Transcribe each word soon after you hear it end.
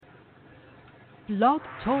Blog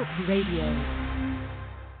Talk Radio.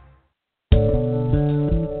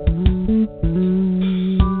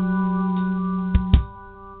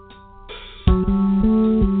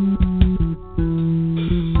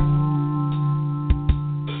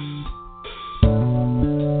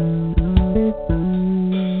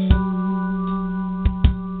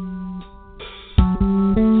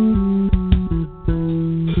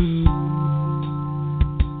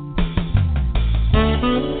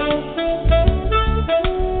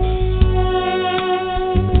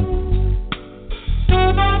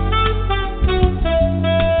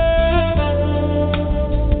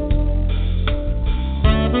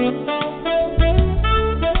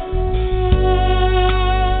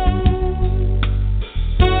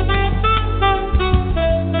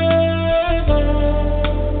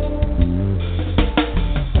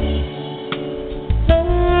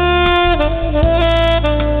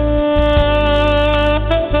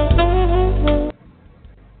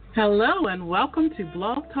 Hello and welcome to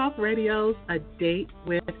Blog Talk Radio's A Date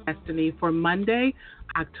with Destiny for Monday,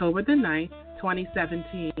 October the 9th,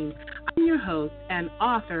 2017. I'm your host and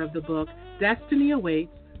author of the book Destiny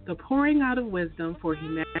Awaits, The Pouring Out of Wisdom for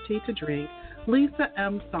Humanity to Drink, Lisa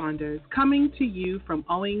M. Saunders, coming to you from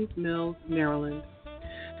Owings Mills, Maryland.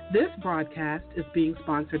 This broadcast is being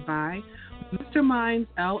sponsored by Masterminds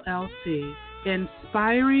LLC,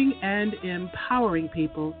 inspiring and empowering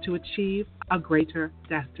people to achieve a greater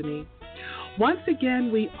destiny. Once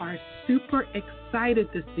again, we are super excited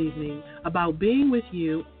this evening about being with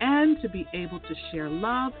you and to be able to share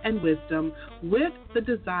love and wisdom with the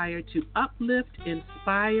desire to uplift,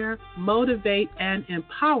 inspire, motivate, and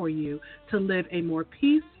empower you to live a more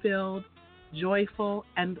peace-filled, joyful,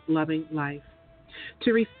 and loving life.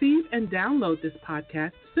 To receive and download this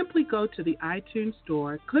podcast, simply go to the iTunes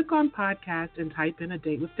Store, click on Podcast, and type in A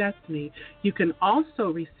Date with Destiny. You can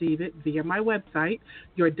also receive it via my website,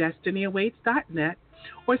 yourdestinyawaits.net,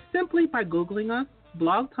 or simply by Googling us,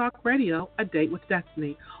 Blog Talk Radio, A Date with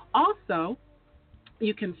Destiny. Also,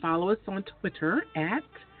 you can follow us on Twitter at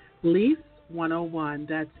Lise101.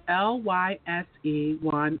 That's LYSE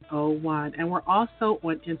 101. And we're also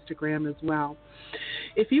on Instagram as well.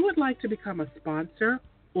 If you would like to become a sponsor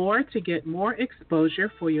or to get more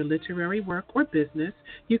exposure for your literary work or business,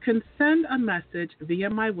 you can send a message via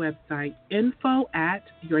my website,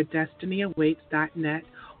 info@yourdestinyawaits.net,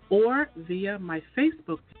 or via my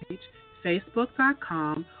Facebook page,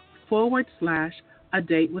 facebook.com/A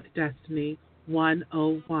Date with Destiny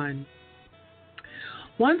 101.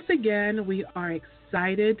 Once again, we are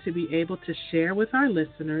excited to be able to share with our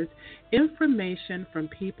listeners information from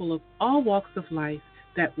people of all walks of life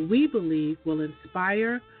that we believe will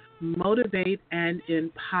inspire, motivate, and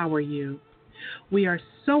empower you. We are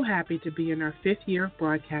so happy to be in our 5th year of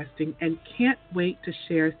broadcasting and can't wait to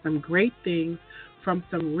share some great things from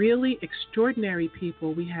some really extraordinary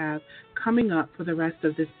people we have coming up for the rest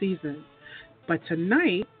of this season. But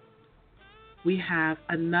tonight, we have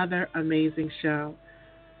another amazing show.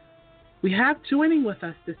 We have joining with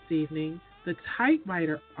us this evening the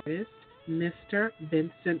typewriter artist, Mr.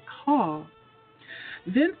 Vincent Hall.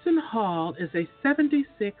 Vincent Hall is a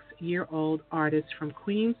 76-year-old artist from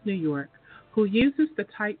Queens, New York, who uses the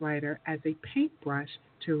typewriter as a paintbrush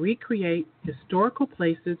to recreate historical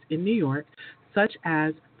places in New York, such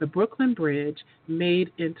as the Brooklyn Bridge,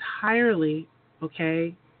 made entirely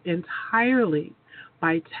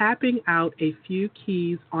by tapping out a few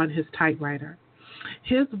keys on his typewriter.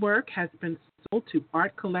 His work has been sold to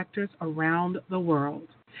art collectors around the world.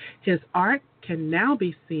 His art can now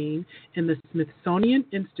be seen in the Smithsonian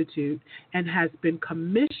Institute and has been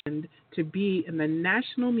commissioned to be in the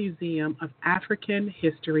National Museum of African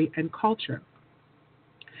History and Culture.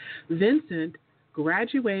 Vincent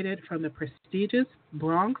graduated from the prestigious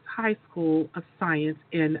Bronx High School of Science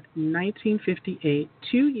in 1958,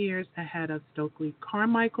 2 years ahead of Stokely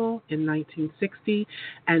Carmichael in 1960,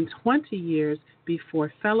 and 20 years before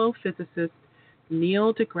fellow physicist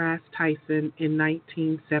Neil deGrasse Tyson in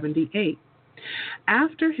 1978.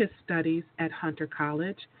 After his studies at Hunter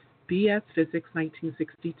College, B.S. Physics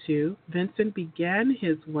 1962, Vincent began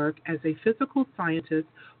his work as a physical scientist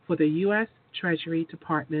for the U.S. Treasury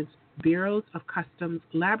Department's Bureau of Customs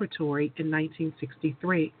Laboratory in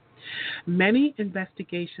 1963. Many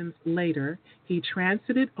investigations later, he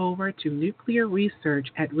transited over to nuclear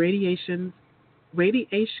research at Radiation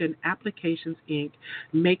Applications, Inc.,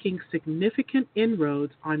 making significant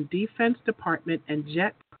inroads on Defense Department and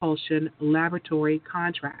jet propulsion laboratory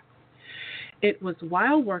contracts. It was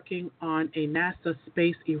while working on a NASA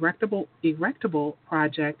space erectable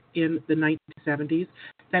project in the 1970s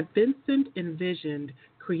that Vincent envisioned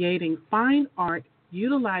creating fine art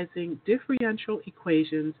utilizing differential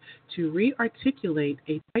equations to re-articulate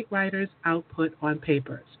a typewriter's output on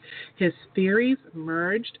papers. His theories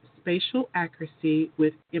merged spatial accuracy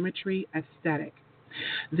with imagery aesthetic.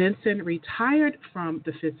 Vincent retired from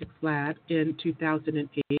the physics lab in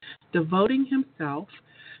 2008, devoting himself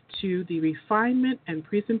to the refinement and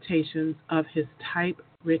presentations of his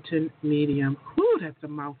typewritten medium. Whew, that's a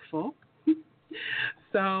mouthful.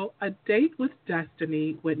 So, A Date with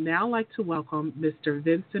Destiny would now like to welcome Mr.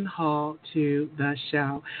 Vincent Hall to the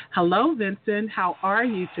show. Hello, Vincent. How are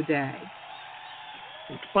you today?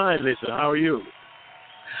 It's fine, Lisa. How are you?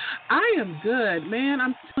 I am good, man.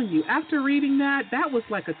 I'm telling you, after reading that was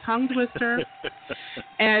like a tongue twister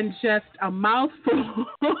and just a mouthful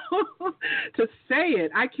to say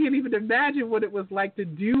it. I can't even imagine what it was like to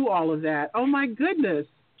do all of that. Oh, my goodness.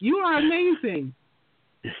 You are amazing.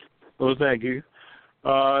 Well, thank you.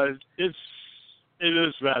 It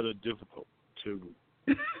is rather difficult to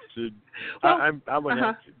well, I would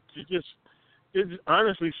have to just it's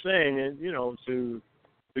honestly saying it,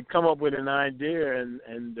 to come up with an idea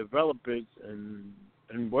and develop it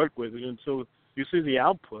and work with it until you see the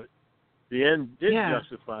output. The end did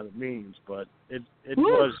justify the means, but it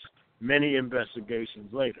was many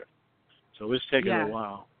investigations later. So it's taken a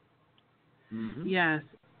while. Mm-hmm.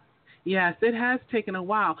 Yes, it has taken a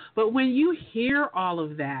while. But when you hear all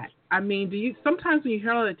of that, I mean, sometimes when you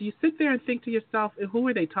hear all that, do you sit there and think to yourself, who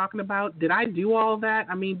are they talking about? Did I do all that?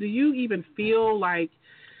 I mean, do you even feel like,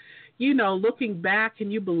 looking back, can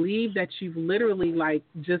you believe that you've literally like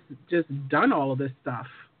just done all of this stuff?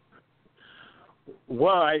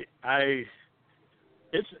 Well, it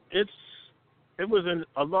was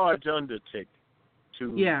a large undertaking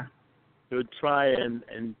to try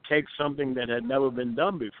and take something that had never been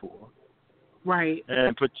done before. Right.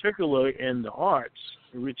 And particularly in the arts,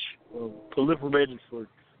 which proliferated for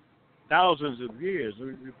thousands of years.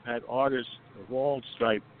 We've had artists of all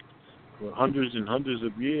stripes for hundreds and hundreds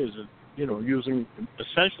of years, using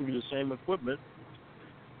essentially the same equipment,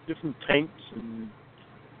 different paints and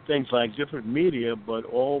things like different media, but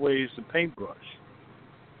always the paintbrush.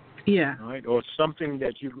 Yeah. Right? Or something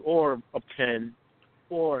or a pen,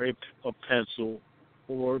 or a pencil,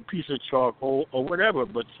 or a piece of charcoal, or whatever,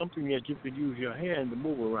 but something that you could use your hand to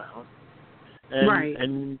move around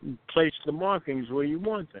and place the markings where you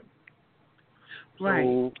want them. Right.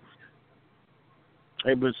 So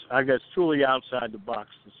it was, I guess, truly outside the box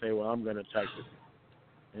to say, well, I'm going to type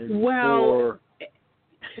it.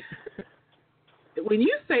 When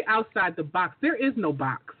you say outside the box, there is no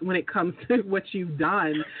box when it comes to what you've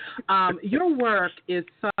done. Your work is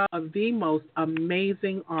some of the most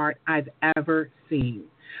amazing art I've ever seen.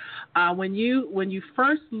 When you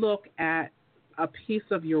first look at a piece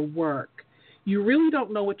of your work, you really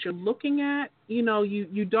don't know what you're looking at. You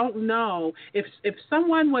don't know if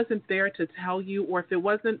someone wasn't there to tell you, or if it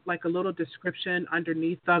wasn't like a little description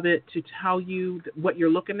underneath of it to tell you what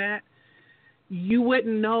you're looking at, you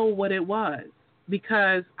wouldn't know what it was.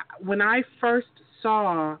 Because when I first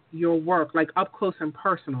saw your work, like up close and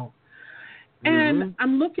personal, and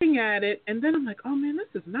I'm looking at it, and then I'm like, oh man,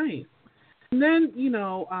 this is nice. And then,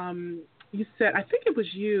 you said, I think it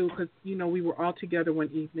was you, because, we were all together one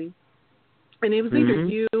evening, and it was either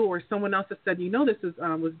you or someone else that said, this is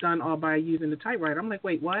was done all by using the typewriter. I'm like,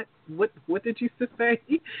 wait, what? What did you say?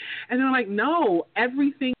 And they're like, no,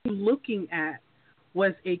 everything you're looking at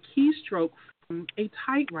was a keystroke from a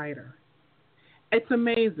typewriter. It's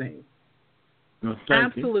amazing. Well,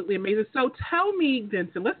 absolutely amazing. So tell me,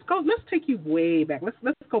 Vincent, let's take you way back.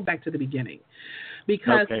 Let's go back to the beginning.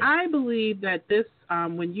 Because I believe that this,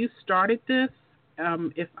 when you started this,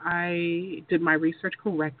 if I did my research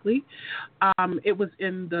correctly, it was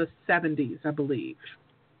in the 70s, I believe.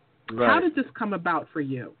 Right. How did this come about for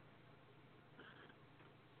you?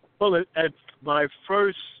 Well, at my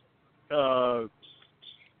first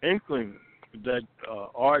inkling that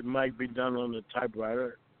art might be done on the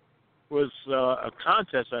typewriter was a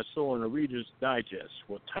contest I saw in a Reader's Digest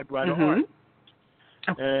for typewriter art.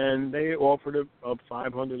 And they offered a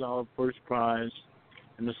 $500 first prize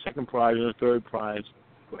and the second prize and the third prize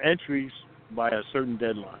for entries by a certain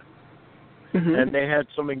deadline. And they had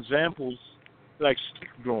some examples, like stick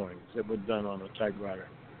drawings that were done on a typewriter.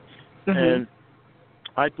 And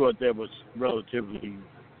I thought that was relatively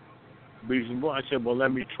reasonable. I said, well,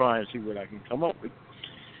 let me try and see what I can come up with.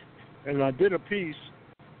 And I did a piece.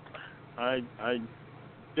 I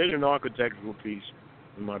did an architectural piece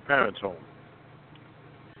in my parents' home.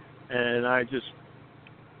 And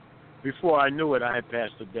before I knew it, I had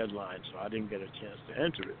passed the deadline, so I didn't get a chance to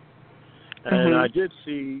enter it. And I did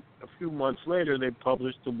see a few months later they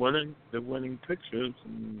published the winning pictures,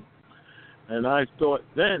 And I thought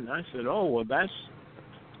then, I said, oh, well, that's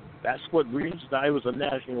what Reader's Digest was, a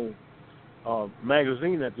national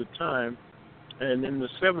magazine at the time. And in the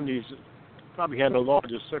 70s, it probably had a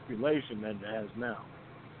larger circulation than it has now.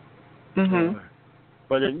 Mm-hmm.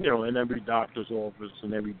 But in every doctor's office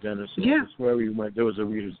and every dentist's office, wherever you went, there was a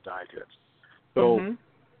Reader's Digest. So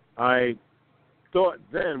I thought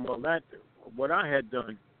then, well, that what I had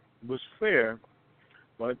done was fair,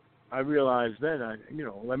 but I realized then,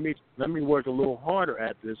 let me work a little harder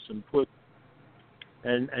at this and put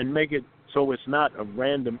and make it so it's not a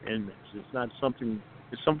random image. It's not something.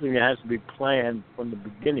 It's something that has to be planned from the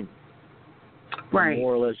beginning, right?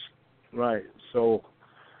 More or less, right. So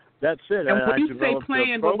that's it. And when you say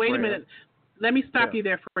planned, but wait a minute, let me stop you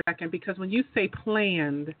there for a second, because when you say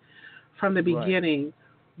planned from the beginning,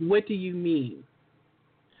 what do you mean?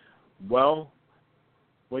 Well,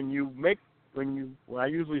 I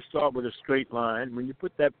usually start with a straight line. When you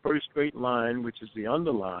put that first straight line, which is the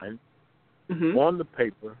underline, on the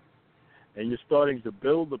paper, and you're starting to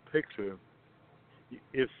build the picture,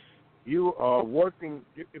 if you are working,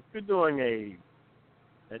 if you're doing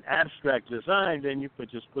an abstract design, then you could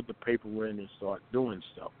just put the paper in and start doing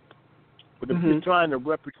stuff. But if you're trying to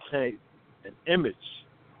replicate an image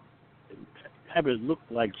and have it look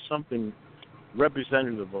like something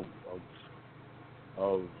representative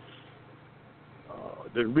of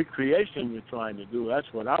the recreation you're trying to do, that's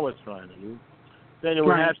what I was trying to do, then it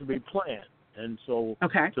would have to be planned. And so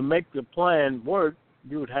to make the plan work,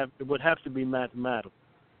 it would have to be mathematical,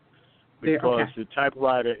 because the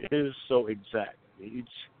typewriter is so exact. Each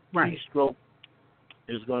stroke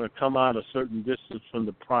is going to come out a certain distance from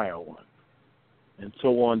the prior one, and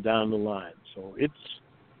so on down the line. So it's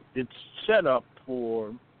set up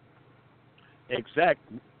for exact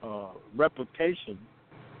replication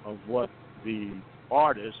of what the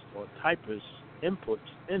artist or typist inputs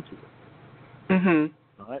into it.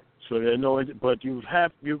 All right. So there no, but you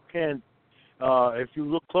can. If you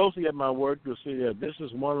look closely at my work, you'll see that this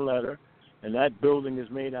is one letter, and that building is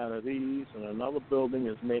made out of these, and another building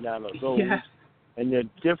is made out of those, and they're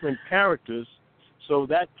different characters. So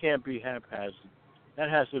that can't be haphazard. That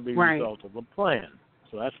has to be the result of a plan.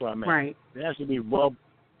 So that's what I meant. Right. It has to be well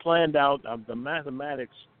planned out. The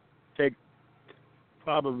mathematics take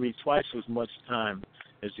probably twice as much time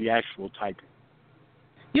as the actual typing.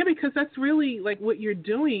 Yeah, because that's really like what you're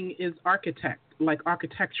doing is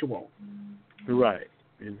architectural. Right.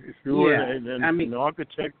 If you were an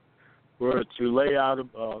architect were to lay out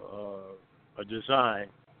a design,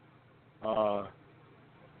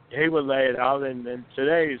 he would lay it out, and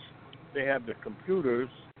today's they have the computers,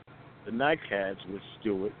 the NICADs which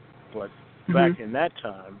do it, but back in that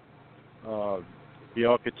time, the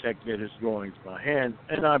architect did his drawings by hand,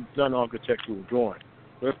 and I've done architectural drawing.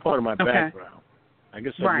 But it's part of my background. I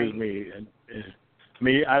guess that gives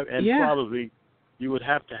me, probably you would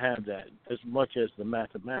have to have that as much as the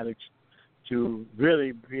mathematics to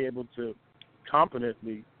really be able to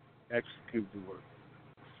competently execute the work.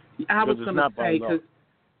 I was going to say, because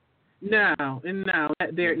because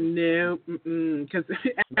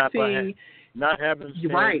not having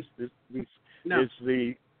chance. It's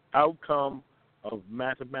the outcome of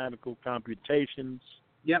mathematical computations.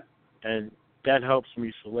 Yep. And that helps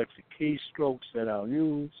me select the keystrokes that I'll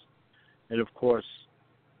use, and of course,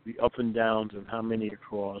 the up and downs and how many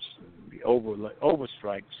across, and the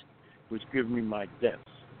overstrikes, which give me my depth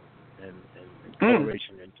and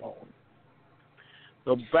coloration and tone.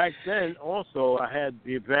 So back then, also, I had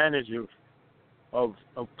the advantage of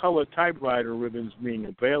color typewriter ribbons being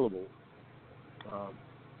available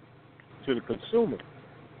to the consumer,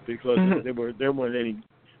 because there weren't any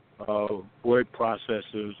word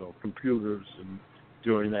processors or computers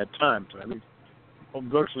during that time. So, I mean,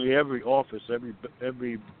 virtually every office, every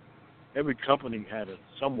company had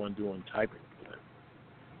someone doing typing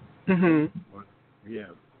for them.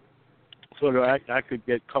 So that I could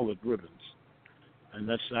get colored ribbons, and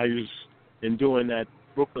in doing that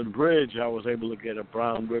Brooklyn Bridge, I was able to get a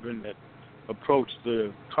brown ribbon that approached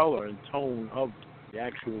the color and tone of the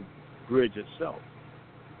actual bridge itself.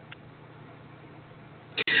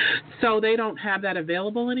 So they don't have that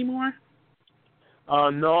available anymore?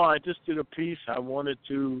 No, I just did a piece. I wanted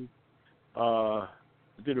to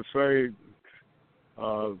did a very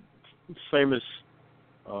famous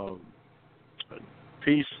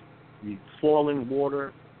piece, the Falling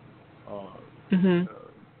Water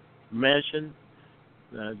mansion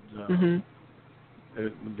that's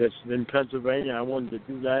in Pennsylvania. I wanted to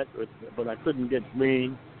do that, but I couldn't get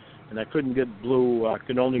green, and I couldn't get blue. I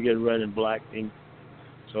could only get red and black ink.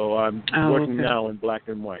 So I'm working now in black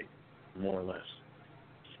and white, more or less.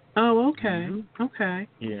 Oh, okay. Mm-hmm. Okay.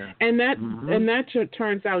 Yeah. And that Mm-hmm. and that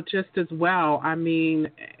turns out just as well. I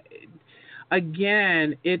mean,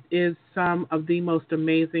 again, it is some of the most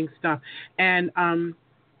amazing stuff. And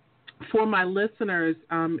for my listeners,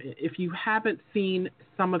 if you haven't seen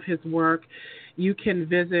some of his work, you can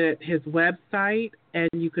visit his website, and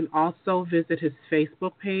you can also visit his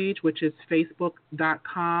Facebook page, which is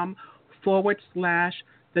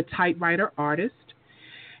facebook.com/the Typewriter Artist.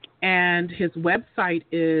 And his website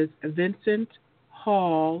is Vincent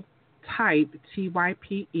Hall Type.com.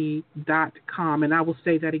 And I will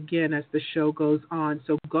say that again as the show goes on.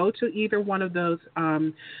 So go to either one of those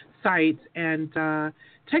sites and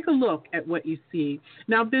take a look at what you see.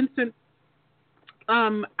 Now, Vincent,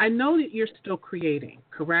 I know that you're still creating,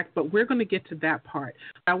 correct? But we're going to get to that part.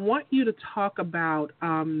 I want you to talk about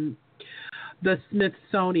the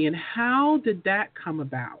Smithsonian. How did that come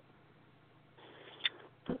about?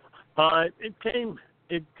 It came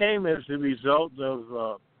as a result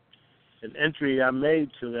of an entry I made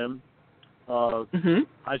to them.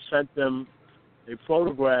 I sent them a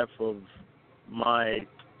photograph of my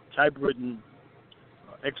typewritten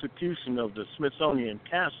execution of the Smithsonian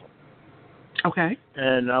Castle. Okay.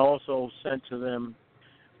 And I also sent to them,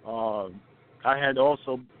 I had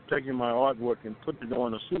also taken my artwork and put it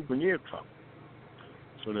on a souvenir truck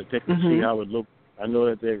so that they could see how it looked. I know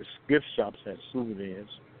that there's gift shops that souvenirs.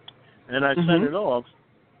 And I sent it off,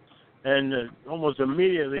 and almost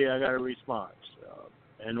immediately I got a response.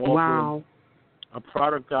 And offered a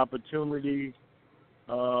product opportunity.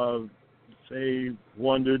 They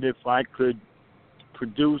wondered if I could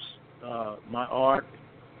produce my art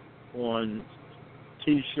on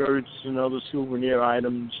T-shirts and other souvenir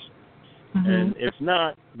items. And if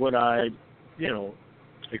not, would I,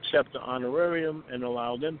 accept the honorarium and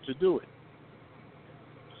allow them to do it.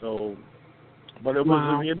 So, but it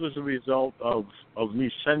was a result of me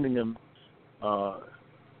sending them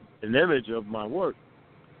an image of my work.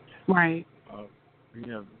 Right.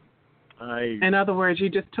 In other words, you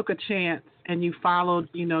just took a chance and you followed,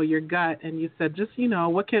 your gut, and you said, just,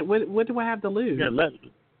 what do I have to lose? Yeah,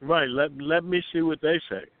 let me see what they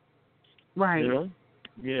say. Right.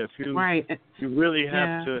 If you really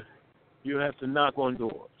have to, you have to knock on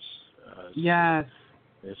doors. Yes.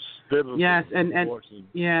 It's biblical. Yes, and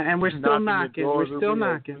we're still knocking. We're still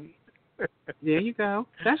knocking. There you go.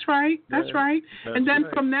 That's right. That's right. And then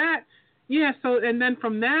from that,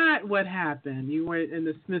 from that, what happened? You were in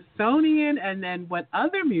the Smithsonian, and then what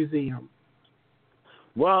other museum?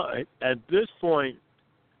 Well, at this point,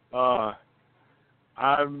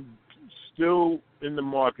 I'm still in the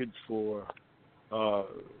market for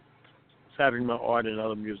having my art in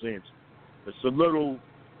other museums. It's a little,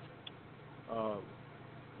 I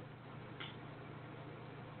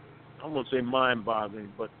won't say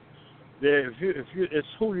mind-boggling, but if you, it's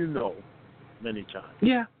who you know many times.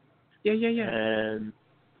 Yeah. And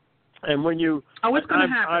when you, what's going to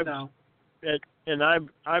happen though? And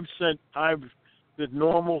I've the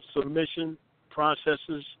normal submission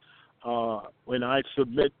processes when I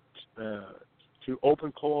submit to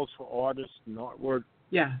open calls for artists and artwork.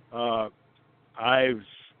 Yeah. I've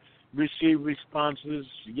received responses.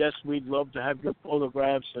 Yes, we'd love to have your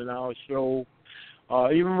photographs in our show.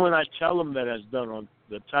 Even when I tell them that it's done on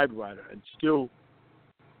the typewriter, and still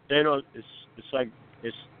they don't. It's like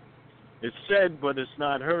it's said, but it's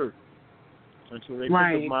not heard. And so they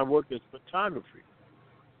think of my work as photography.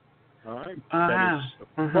 All right, that is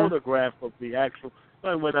a photograph of the actual.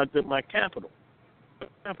 Like when I did my Capitol,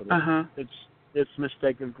 it's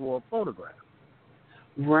mistaken for a photograph.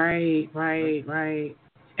 Right.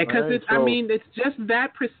 Because it's just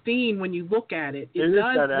that pristine when you look at it. It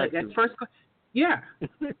does look at first. Yeah.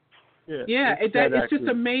 It's just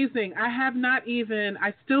amazing.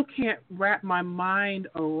 I still can't wrap my mind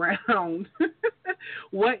around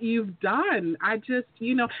what you've done. I just,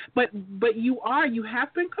 but you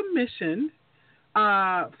have been commissioned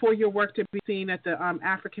for your work to be seen at the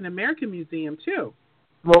African American Museum too.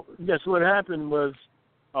 Well, yes. What happened was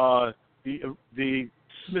the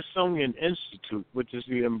Smithsonian Institute, which is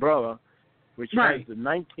the umbrella, which has the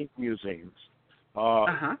 19 museums.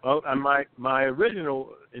 And my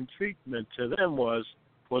original intriguement to them was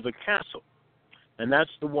for the castle, and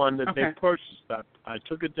that's the one that they purchased. I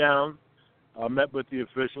took it down, met with the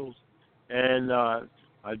officials, and I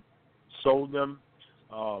sold them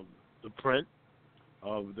the print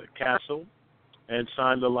of the castle and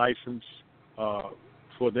signed the license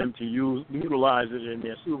for them to utilize it in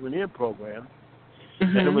their souvenir program.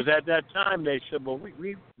 And it was at that time they said, well,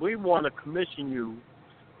 we want to commission you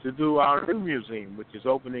to do our new museum, which is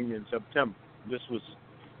opening in September. This was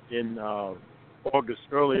in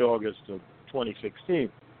early August of 2016.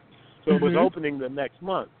 So it was opening the next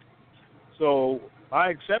month. So I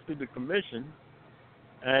accepted the commission,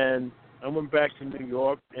 and I went back to New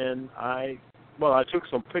York, and I took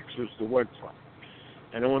some pictures to work from.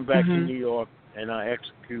 And I went back to New York, and I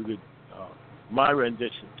executed my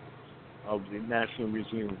rendition of the National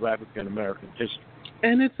Museum of African American History.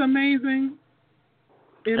 And it's amazing.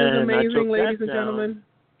 It is amazing, ladies and gentlemen.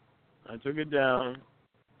 I took it down,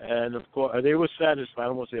 and of course, they were satisfied. I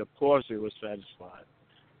won't say, of course, they were satisfied.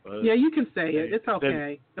 Yeah, you can say it. It's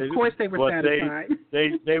okay. Of course, they were satisfied.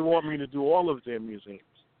 They want me to do all of their museums.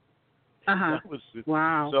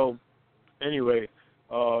 Wow. So, anyway,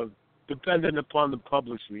 depending upon the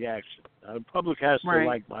public's reaction, the public has to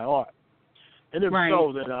like my art, and if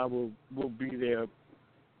so, then I will be there.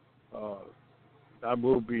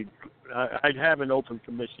 I'd have an open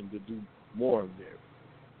commission to do more of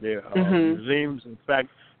their museums. In fact,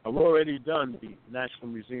 I've already done the National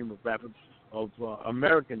Museum of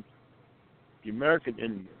American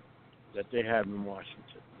Indian that they have in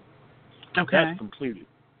Washington. Okay. That's completed.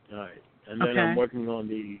 All right. And then I'm working on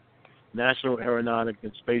the National Aeronautic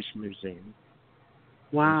and Space Museum.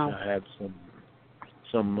 Wow. I have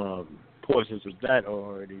some portions of that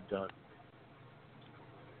already done.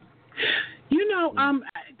 You know, I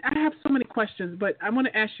have so many questions, but I want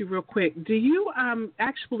to ask you real quick. Do you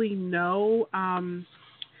actually know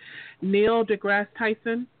Neil deGrasse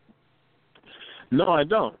Tyson? No, I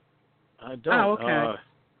don't. Oh, okay.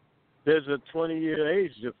 There's a 20-year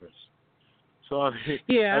age difference. So I mean,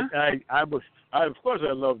 yeah. I of course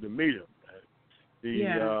I'd love to meet him. We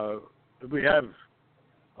have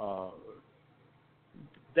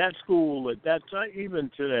that school at that time, even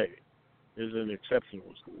today, is an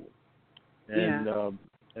exceptional school, and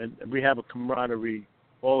we have a camaraderie,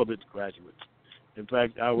 all of its graduates. In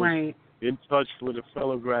fact, I was in touch with a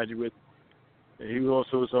fellow graduate. He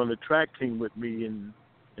also was on the track team with me in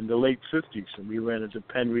the late 50s, and we ran into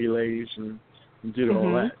pen relays and did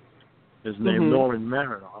all that. His name Norman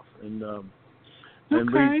Marinoff, and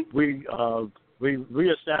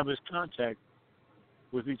we established contact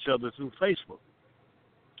with each other through Facebook.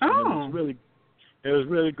 Oh, it was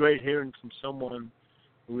really great hearing from someone.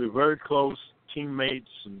 We were very close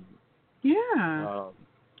teammates, and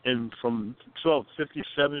and from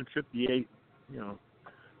 57, 58,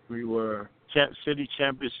 we were city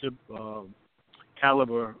championship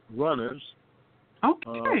caliber runners.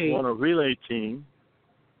 Okay. On a relay team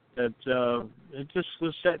that it just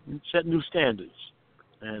was set new standards.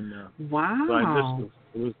 And wow. So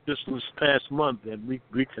it was just this past month that we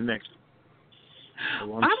reconnected.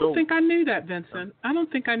 So I don't think I knew that, Vincent. I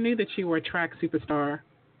don't think I knew that you were a track superstar.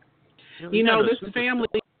 This family.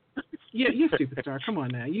 Yeah, you're a superstar. Come on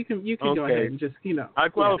now. You can go ahead and just, I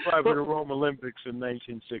qualified for the Rome Olympics in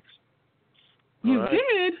 1960. You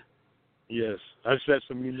did? Yes. I set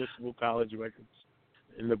some municipal college records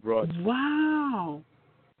in the broad. Wow.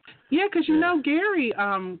 Yeah, because Gary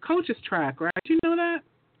coaches track, right? Did you know that?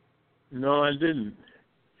 No, I didn't.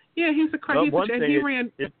 Yeah, he's a crazy coach, and he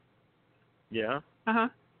ran. Yeah. Go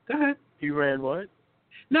ahead. He ran what?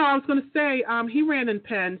 No, I was going to say he ran in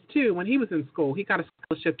Penns too when he was in school. He got a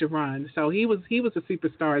scholarship to run, so he was a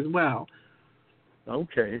superstar as well.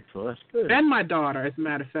 Okay, so that's good. And my daughter, as a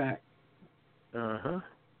matter of fact.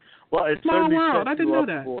 Well, it small certainly world. sets I didn't you know up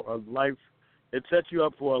that. for a life. It sets you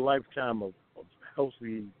up for a lifetime of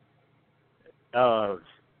healthy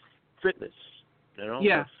fitness.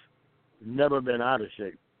 Yeah. Never been out of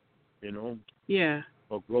shape. Yeah.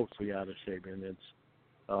 Or grossly out of shape, and it's.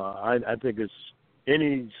 I think it's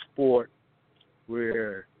any sport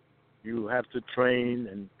where you have to train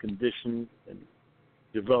and condition and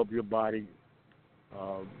develop your body.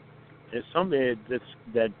 It's something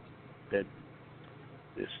that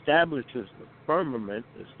establishes the firmament,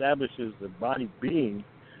 establishes the body being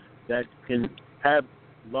that can have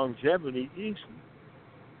longevity easily.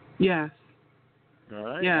 Yes. All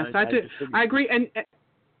right. Yes, I agree. And go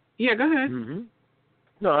ahead. Mm-hmm.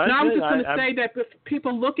 No, I was just going to say that if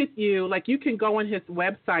people look at you, like you can go on his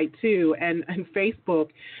website too and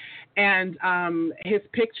Facebook, and his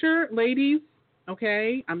picture, ladies.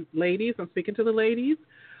 Okay, I'm speaking to the ladies.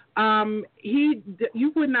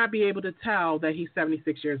 You would not be able to tell that he's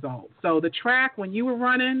 76 years old. So the track when you were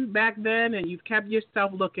running back then, and you've kept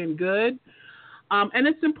yourself looking good, and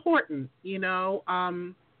it's important,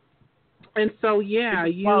 And so your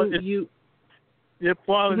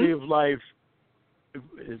quality of life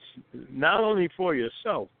is not only for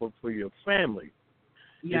yourself but for your family.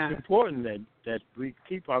 Yeah. It's important that we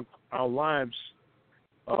keep our lives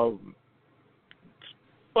well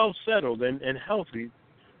settled and healthy.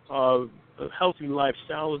 a healthy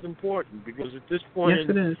lifestyle is important because at this point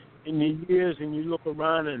in the years, and you look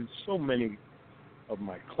around, and so many of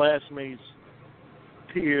my classmates,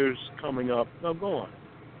 peers coming up are gone.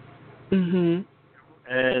 Mhm.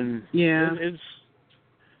 And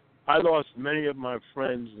I lost many of my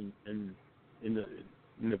friends in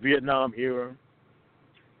the Vietnam era.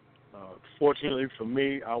 Fortunately for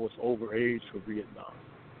me, I was overage for Vietnam.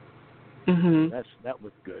 Mhm. That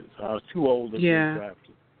was good. So I was too old to be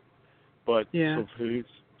drafted. But so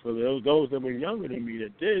for those that were younger than me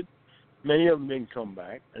that did, many of them didn't come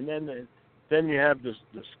back. And then you have the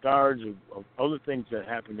scars of other things that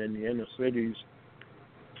happened in the inner cities,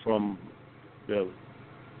 from the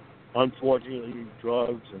unfortunately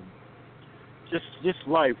drugs, and just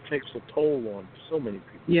life takes a toll on so many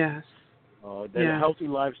people. Yes. That a healthy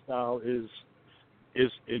lifestyle is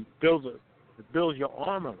it builds your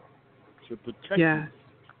armor to protect you,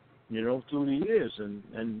 through the years,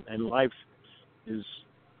 and life is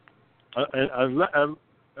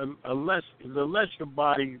unless the less your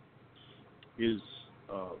body is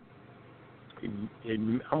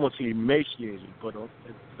I won't say emaciated, but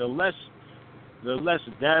the less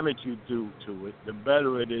damage you do to it, the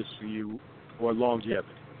better it is for you for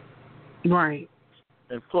longevity. Right.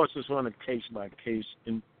 And of course, it's on a case-by-case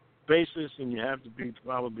basis, and you have to be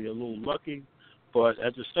probably a little lucky, but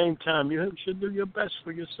at the same time, you should do your best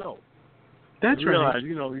for yourself. That's realize,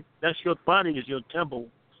 right. That's your body is your temple.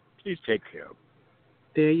 Please take care of it.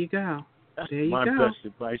 There you go. That's my best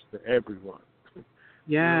advice to everyone.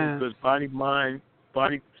 Yeah. Because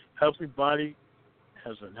healthy body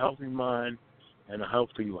has a healthy mind and a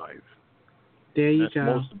healthy life. There you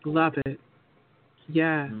go. Love it.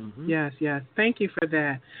 Yes, yes. Thank you for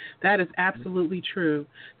that. That is absolutely true.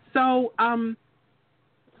 So,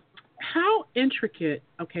 how intricate,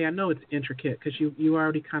 okay, I know it's intricate because you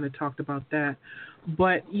already kind of talked about that,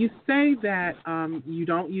 but you say that you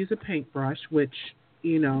don't use a paintbrush, which,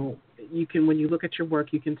 you can, when you look at your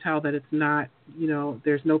work, you can tell that it's not,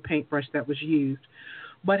 there's no paintbrush that was used.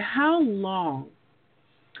 But how long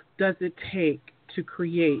does it take to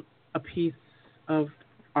create a piece of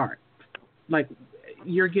art? Like,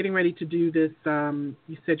 you're getting ready to do this,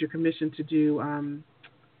 you said you're commissioned to do,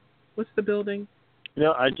 what's the building?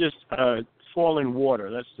 I just, Falling Water,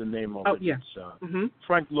 that's the name of it. Yeah. It's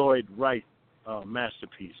Frank Lloyd Wright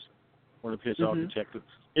masterpiece, one of his architects.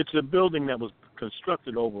 It's a building that was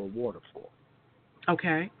constructed over a waterfall.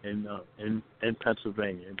 Okay. In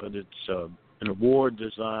Pennsylvania, but it's an award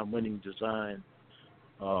winning design,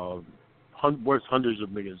 worth hundreds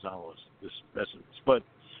of millions of dollars. This essence. But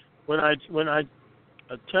when I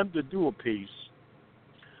attempt to do a piece,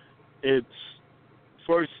 it's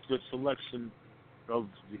first the selection of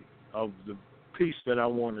the piece that I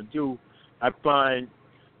want to do. I find,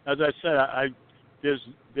 as I said,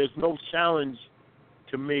 there's no challenge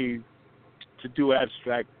to me to do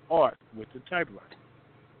abstract art with the typewriter.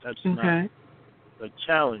 That's not a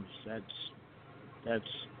challenge. That's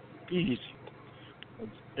easy.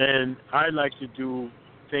 And I like to do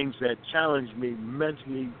things that challenge me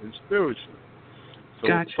mentally and spiritually. So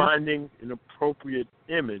finding an appropriate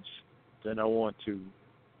image that I want to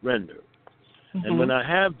render. And when I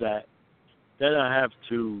have that, then I have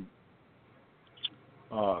to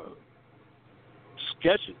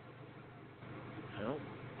sketch it.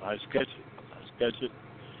 I sketch it,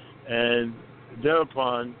 and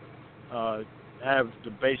thereupon have the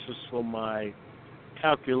basis for my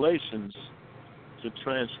calculations to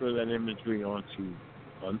transfer that imagery onto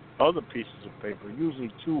other pieces of paper,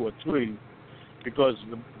 usually 2 or 3, because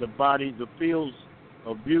the fields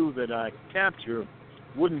of view that I capture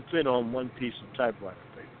wouldn't fit on one piece of typewriter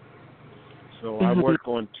paper. So I work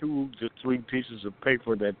on 2 to 3 pieces of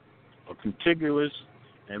paper that are contiguous,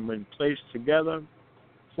 and when placed together,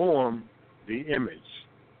 form the image.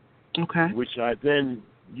 Okay. Which I then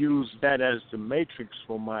use that as the matrix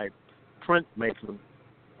for my printmaking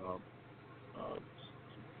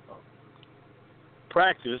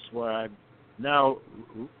practice, where I now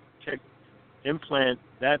implant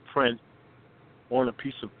that print on a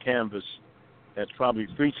piece of canvas that's probably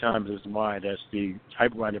 3 times as wide as the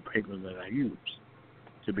typewriter paper that I use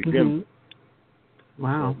to begin with.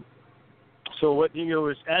 Wow. So what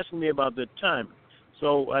it's asking me about the time.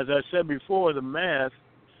 So as I said before, the math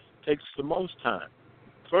takes the most time.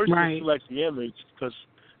 First, you select the image, because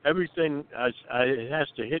everything it has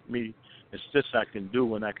to hit me. It's this I can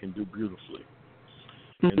do, and I can do beautifully.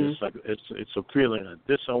 And it's like it's a feeling that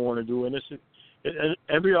this I want to do, and and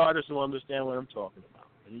every artist will understand what I'm talking about.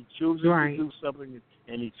 And he chooses to do something,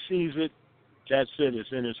 and he sees it. That's it.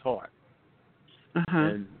 It's in his heart.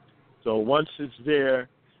 And so once it's there,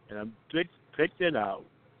 and I've picked it out,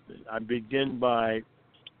 I begin by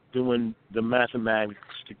doing the mathematics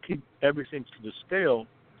to keep everything to the scale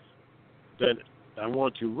that I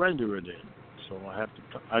want to render it in. So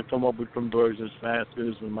I come up with conversions,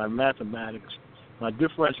 factors, and my mathematics, my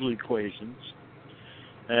differential equations.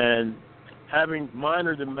 And having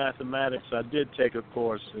minored in mathematics, I did take a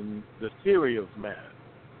course in the theory of math,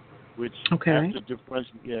 which after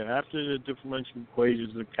the differential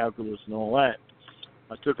equations and calculus and all that,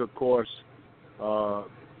 I took a course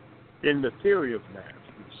in the theory of math,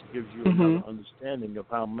 which gives you another understanding of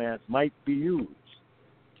how math might be used.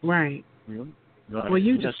 Right. Right. Well,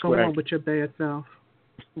 you just go on with your bad self.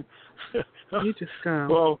 You just go.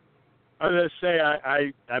 Well, as I say,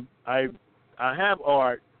 I have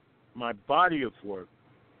art, my body of work.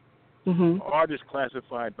 Art is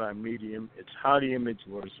classified by medium. It's how the image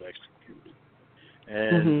was executed.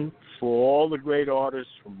 And for all the great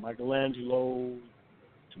artists, from Michelangelo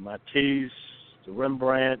to Matisse to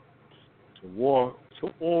Rembrandt to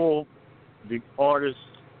all the artists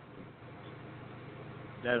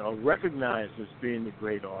that are recognized as being the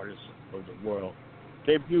great artists of the world,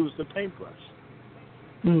 they've used the paintbrush.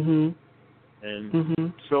 And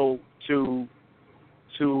so to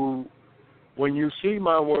when you see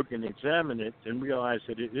my work and examine it and realize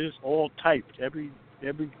that it is all typed, every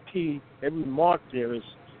key, every mark there is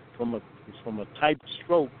from a typed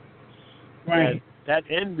stroke. Right. That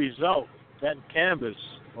end result, that canvas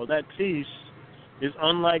or that piece, is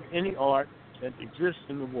unlike any art that exists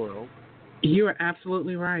in the world. You are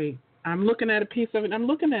absolutely right. I'm looking at a piece of it. I'm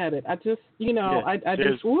looking at it. I just, I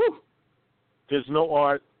just, woo. There's no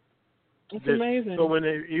art. It's amazing. So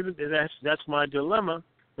that's my dilemma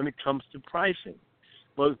when it comes to pricing.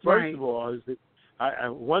 Well, first of all, is that I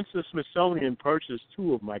once the Smithsonian purchased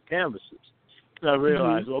 2 of my canvases, I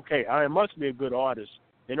realized, okay, I must be a good artist.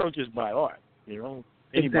 They don't just buy art,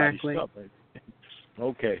 anybody's stuff.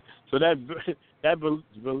 Okay, so that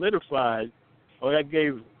validified, or that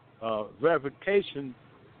gave verification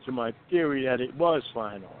to my theory that it was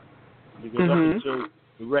fine art. Because up until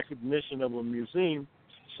the recognition of a museum,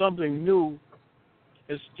 something new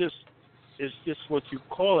is just what you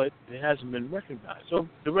call it. It hasn't been recognized. So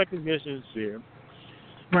the recognition is there.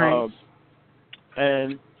 Right.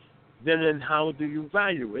 And then how do you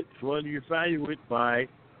value it? Well, you value it by,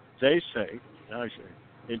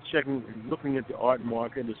 looking at the art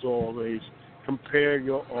market is always compare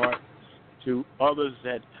your art to others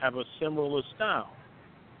that have a similar style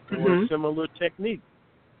or a similar technique.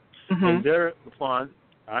 And thereupon,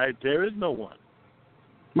 there is no one.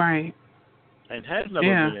 Right. And has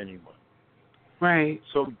never been anyone. Right.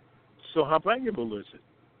 So how valuable is it?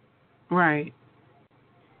 Right.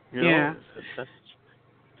 That's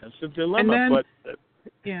the dilemma. But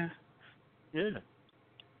yeah.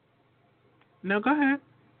 No, go ahead.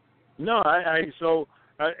 No,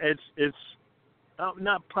 it's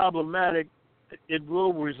not problematic. It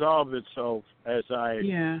will resolve itself as I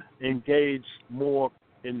engage more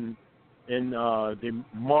in the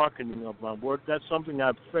marketing of my work. That's something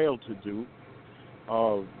I've failed to do.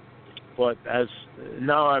 But as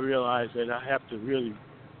now I realize that I have to really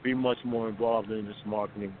be much more involved in this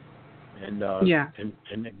marketing and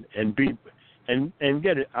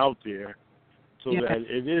get it out there so that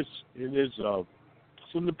it is so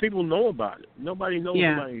the people know about it. Nobody knows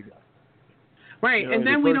about it. Right, and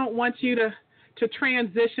then we don't want you to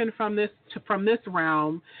transition from this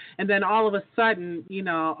realm, and then all of a sudden,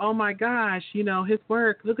 oh my gosh, his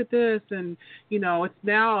work, look at this, and it's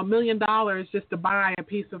now $1 million just to buy a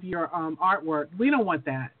piece of your artwork. We don't want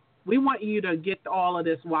that. We want you to get all of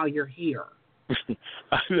this while you're here.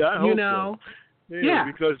 I hope so.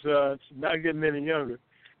 Because it's not getting any younger.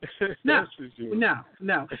 No.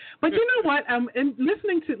 But you know what? And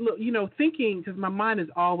listening to, thinking, because my mind is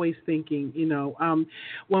always thinking,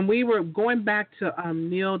 when we were going back to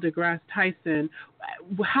Neil deGrasse Tyson,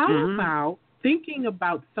 how about thinking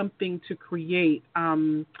about something to create,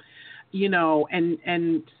 and so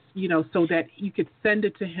that you could send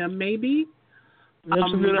it to him maybe?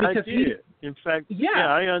 That's a good idea. In fact,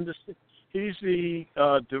 I understand. He's the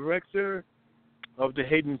director of the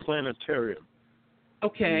Hayden Planetarium.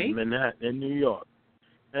 Okay. In Manhattan, in New York.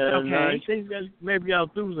 And I think that maybe I'll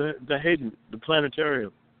do the Hayden, the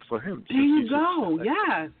planetarium for him. There you go.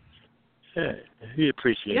 Yes. Yeah, he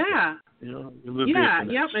appreciates it.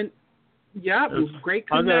 Great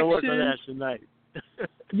connection. I'm going to work on that tonight.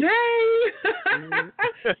 Yay!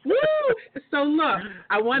 Woo! So look,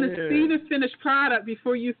 I want to see the finished product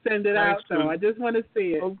before you send it out. So I just want to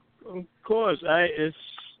see it. Of course, it's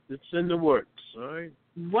in the works. All right.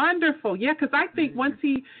 Wonderful. Yeah, because I think once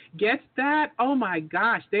he gets that, oh my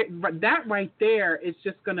gosh, that right there is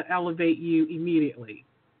just going to elevate you immediately.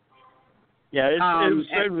 Yeah, it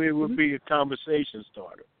certainly would be a conversation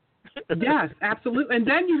starter. Yes, absolutely. And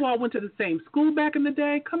then you all went to the same school back in the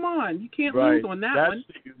day. Come on, you can't lose on that one.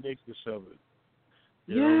 That's the uniqueness of it.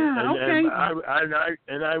 Yeah, okay.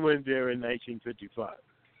 And I went there in 1955.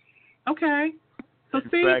 Okay. So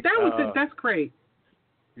fact, that was it. That's great.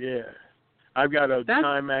 Yeah. I've got a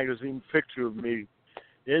Time magazine picture of me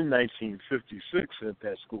in 1956 at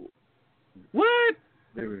that school. What?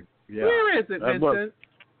 Yeah. Where is it, Vincent?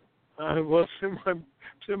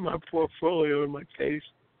 It's in my portfolio in my case.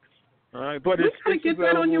 All right, but it's get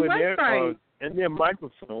that on your website. And their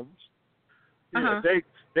microfilms. Uh-huh.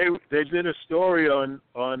 They did a story on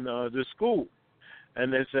the school,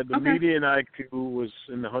 and they said the median IQ was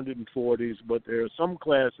in the 140s, but there are some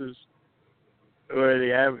classes where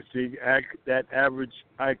that average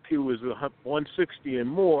IQ was 160 and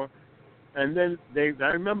more. And then I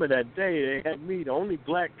remember that day they had me, the only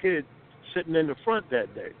black kid, sitting in the front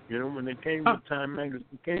that day. When they came to Time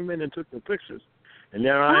magazine, came in and took the pictures, and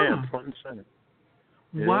there I am, front and center.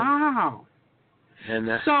 Wow. And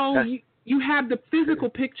you have the physical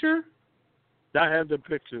picture? I have the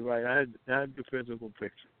picture, right? I had the physical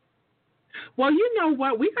picture. Well, you know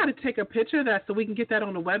what? We got to take a picture of that so we can get that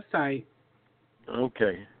on the website.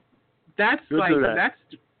 Okay. That's we got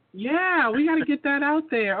to get that out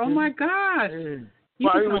there. Oh my gosh. It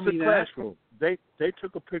was a classroom. They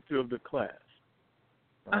took a picture of the class.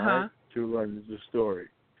 Right, to run the story.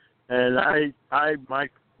 And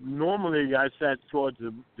normally I sat towards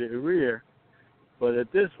the rear, but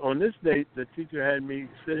on this date the teacher had me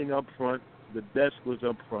sitting up front. The desk was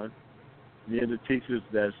up front near the teacher's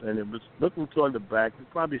desk, and it was looking toward the back. You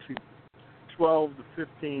probably see 12 to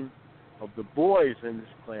 15 of the boys in this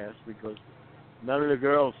class because none of the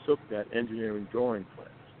girls took that engineering drawing class.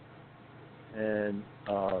 And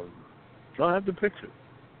so I have the picture.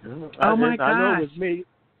 Oh my gosh. I know it was me.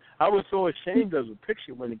 I was so ashamed of the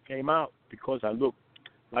picture when it came out because I looked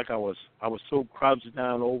like I was so crouched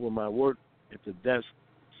down over my work at the desk.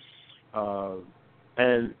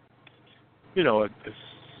 And, at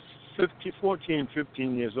 14,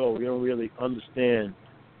 15 years old, you don't really understand.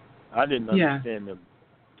 I didn't understand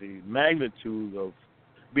the magnitude of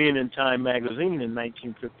being in Time magazine in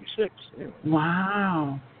 1956.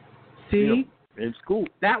 Wow. See? In school.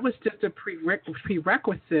 That was just a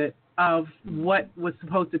prerequisite of what was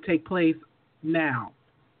supposed to take place now.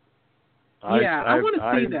 I want to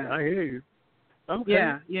see that. I hear you.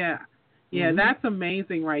 Okay. Yeah. That's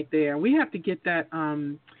amazing right there. We have to get that.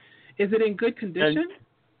 Is it in good condition?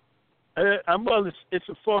 It's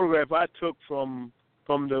a photograph I took from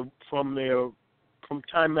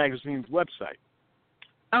Time magazine's website.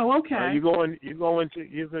 Oh, okay. You go on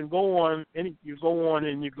and you go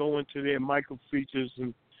into their micro features,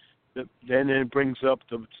 and then it brings up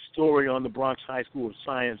the story on the Bronx High School of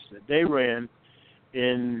Science that they ran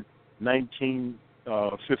in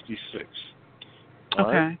 1956. Okay.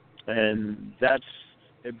 Right? And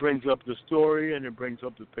it brings up the story and it brings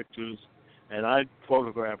up the pictures, and I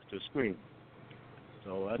photographed the screen.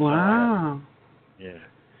 So that's wow.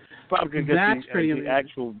 Probably could get the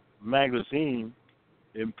actual magazine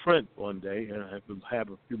in print one day, and I have to have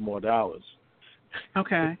a few more dollars.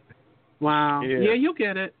 Okay. Wow. Yeah, you'll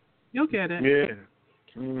get it. Yeah.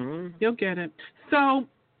 Mm-hmm. You'll get it. So,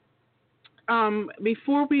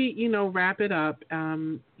 before we, wrap it up,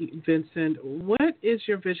 Vincent, what is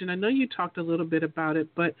your vision? I know you talked a little bit about it,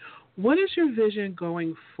 but what is your vision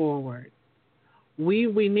going forward?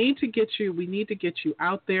 We need to get you. We need to get you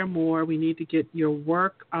out there more. We need to get your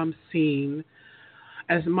work seen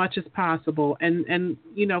as much as possible. And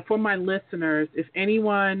for my listeners, if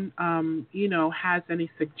anyone has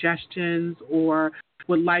any suggestions or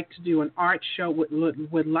would like to do an art show,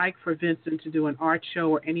 would like for Vincent to do an art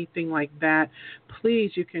show or anything like that,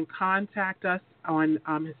 please, you can contact us on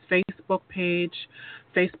his Facebook page,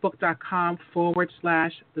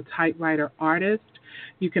 facebook.com/The Typewriter Artist.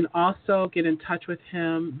 You can also get in touch with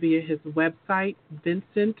him via his website,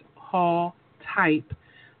 Vincent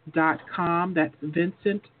Hall-Type.com. That's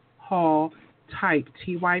Vincent Hall-Type,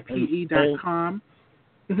 TYPE.com.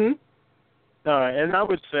 Mm-hmm. All right, and I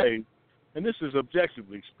would say, and this is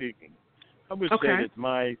objectively speaking, I would say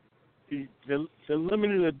that the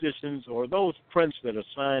limited editions or those prints that are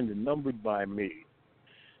signed and numbered by me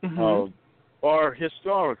are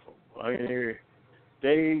historical. I mean,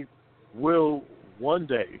 they will one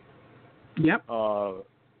day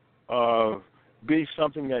be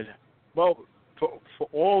something that, for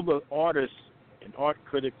all the artists and art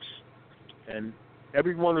critics and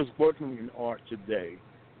everyone who's working in art today,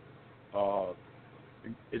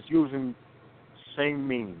 is using the same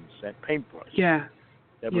means, that paintbrush that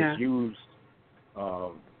was used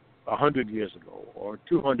 100 years ago or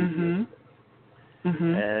 200 years ago.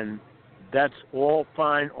 And that's all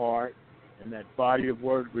fine art, and that body of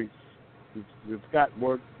work we've got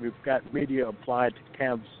media applied to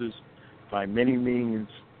canvases by many means,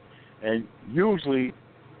 and usually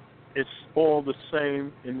it's all the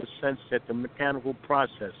same in the sense that the mechanical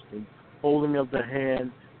process, the holding of the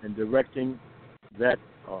hand and directing that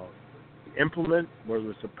implement, whether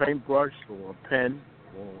it's a paintbrush or a pen,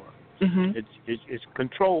 or it's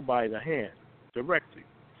controlled by the hand directly.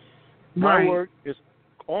 My work is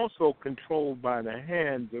also controlled by the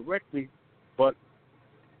hand directly, but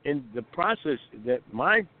in the process that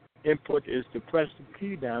my input is to press the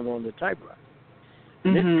key down on the typewriter.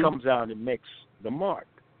 And it comes out and makes the mark.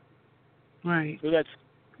 Right. So that's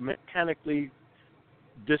mechanically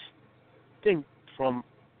distinct from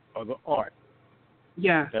other art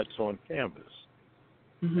that's on canvas.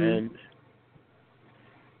 And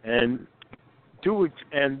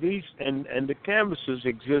the canvases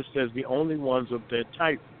exist as the only ones of their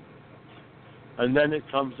type. And then it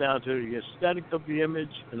comes down to the aesthetic of the image,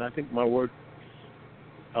 and I think my work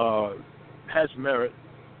has merit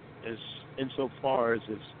as insofar as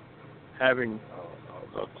it's having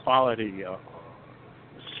a quality, a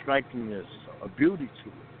strikingness, a beauty to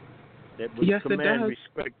it that would command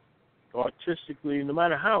respect artistically, no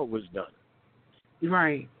matter how it was done.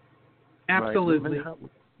 Right. Absolutely.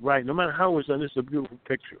 No matter how it was done, it's a beautiful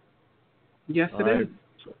picture. Yes, it is.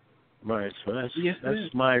 So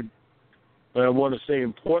that's my what I want to say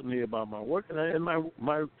importantly about my work, and my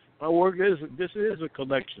work is a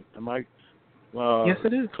collection. And yes,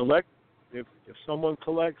 it is. If someone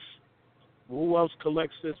collects, who else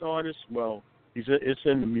collects this artist? Well, it's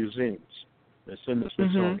in the museums. It's in the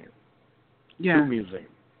Smithsonian. Two museums: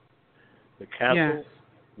 the Capitol,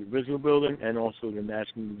 the original building, and also the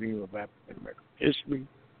National Museum of African American History.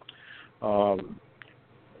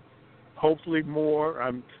 Hopefully more.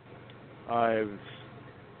 I'm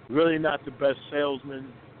really not the best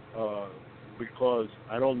salesman because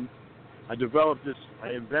I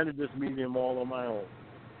invented this medium all on my own.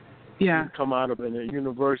 Didn't come out of a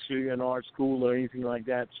university, an art school, or anything like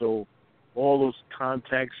that. So all those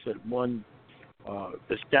contacts that one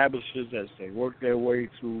establishes as they work their way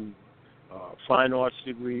through fine arts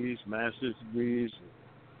degrees, master's degrees,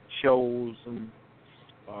 shows, and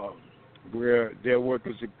where their work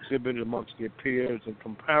is exhibited amongst their peers and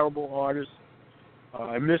comparable artists.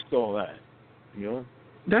 I missed all that,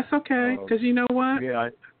 That's okay, because you know what?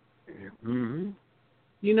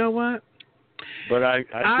 You know what? But I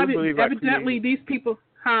do believe evidently these people,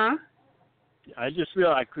 I just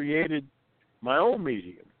feel I created my own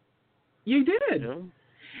medium. You did.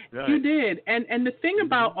 Right. You did. And the thing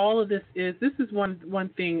about all of this is one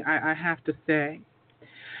thing I have to say.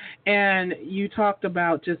 And you talked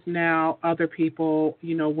about just now other people,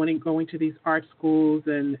 going to these art schools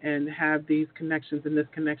and have these connections and this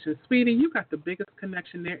connection. Sweetie, you got the biggest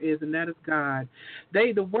connection there is, and that is God.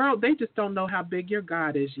 The world, they just don't know how big your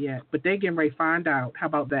God is yet, but they getting ready to find out. How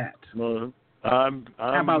about that? I'm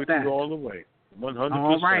with that? You all the way, 100%.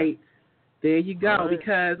 All right. There you go. Right.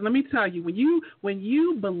 Because let me tell you, when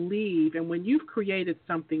you believe and when you've created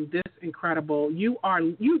something this incredible, you're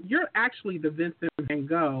actually the Vincent Van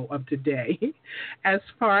Gogh of today, as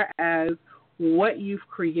far as what you've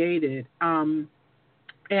created. And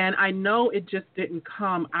I know it just didn't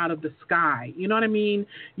come out of the sky. You know what I mean?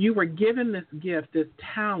 You were given this gift, this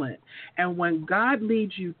talent, and when God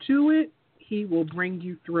leads you to it, He will bring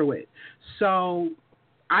you through it. So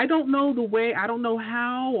I don't know the way, I don't know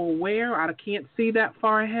how or where, I can't see that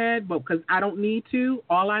far ahead, but because I don't need to.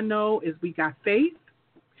 All I know is we got faith,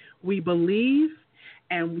 we believe,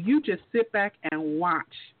 and you just sit back and watch.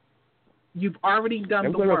 You've already done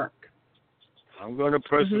the work. I'm going to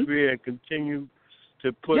persevere and continue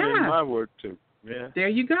to put in my work too. Yeah. There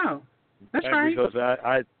you go. That's right. Because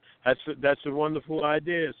that's a wonderful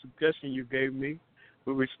idea, a suggestion you gave me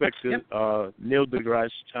with respect to Neil deGrasse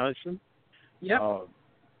Tyson.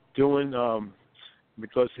 Doing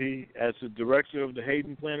because he, as the director of the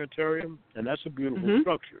Hayden Planetarium, and that's a beautiful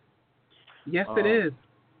structure. Yes, it is.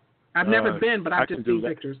 I've never been, but I've just seen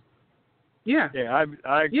pictures. Yeah. Yeah,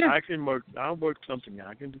 I can work. I'll work something.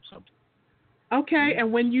 I can do something. Okay,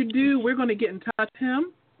 and when you do, we're going to get in touch with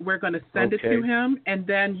him. We're going to send it to him, and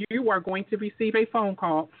then you are going to receive a phone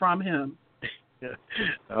call from him.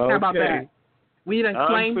 How about that? We done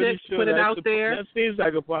claimed it, put it out there. That seems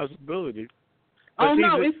like a possibility. Oh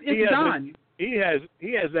no, it's done. He has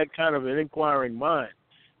that kind of an inquiring mind.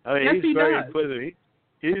 I mean, yes, he's very inquisitive.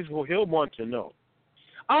 He'll want to know.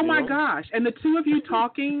 Oh my gosh! And the two of you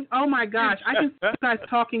talking. Oh my gosh! I can see you guys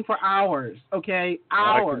talking for hours. Okay,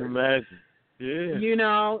 hours. I can imagine. Yeah. You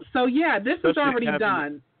know, so yeah, this is already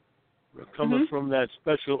done. Coming from that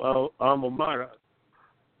special alma mater,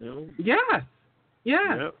 you know? Yes.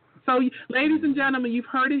 Yeah. Yep. So, ladies and gentlemen, you've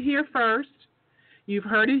heard it here first. You've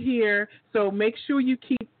heard it here. So make sure you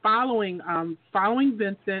keep following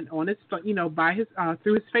Vincent on his, by his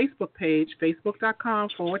through his Facebook page,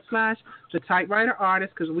 facebook.com/The Typewriter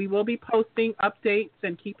Artist, because we will be posting updates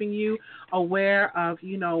and keeping you aware of,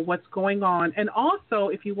 what's going on. And also,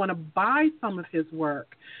 if you want to buy some of his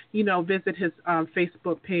work, visit his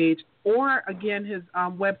Facebook page or, again, his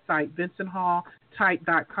website,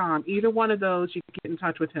 VincentHall-Type.com. Either one of those, you can get in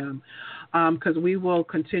touch with him because we will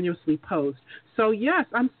continuously post. So, yes,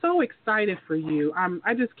 I'm so excited for you.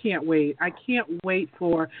 I just can't wait. I can't wait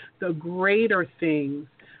for the greater things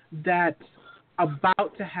that's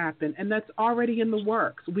about to happen, and that's already in the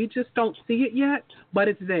works. We just don't see it yet, but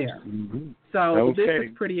it's there. Mm-hmm. So This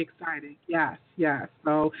is pretty exciting. Yes.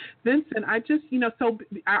 So, Vincent, I just, so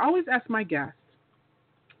I always ask my guests,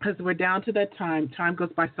 because we're down to that time. Time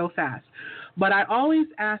goes by so fast. But I always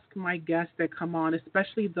ask my guests that come on,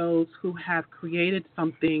 especially those who have created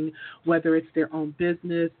something, whether it's their own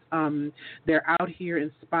business, they're out here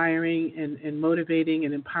inspiring and motivating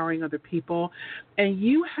and empowering other people. And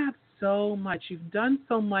you have so much. You've done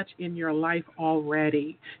so much in your life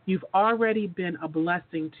already. You've already been a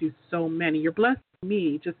blessing to so many. You're blessing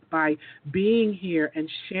me just by being here and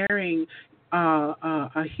sharing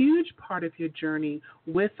a huge part of your journey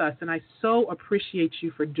with us, and I so appreciate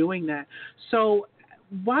you for doing that. So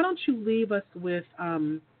why don't you leave us with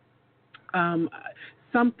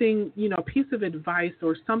something, a piece of advice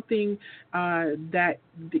or something that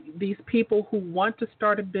these people who want to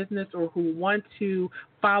start a business or who want to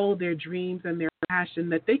follow their dreams and their passion,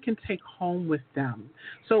 that they can take home with them.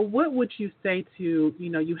 So what would you say to,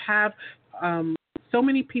 you have so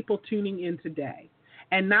many people tuning in today.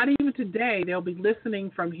 And not even today, they'll be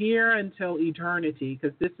listening from here until eternity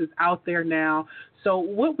because this is out there now. So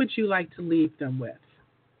what would you like to leave them with?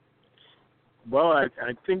 Well, I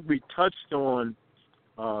think we touched on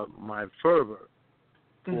my fervor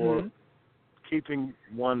for keeping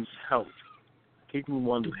one's health, keeping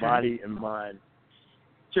one's body and mind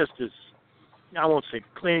just as, I won't say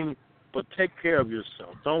clean, but take care of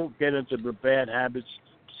yourself. Don't get into the bad habits,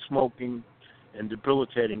 smoking, and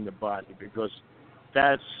debilitating the body, because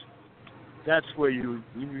that's where you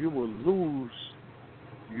will lose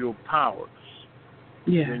your powers.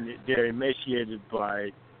 Yeah. When they're emaciated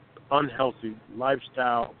by unhealthy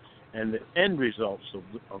lifestyle and the end results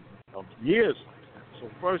of years like that. So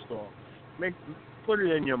first off, put it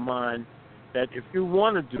in your mind that if you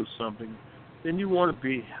want to do something, then you want to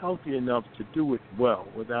be healthy enough to do it well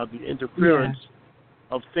without the interference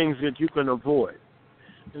of things that you can avoid.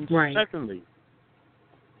 And secondly,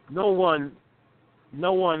 no one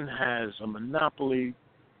has a monopoly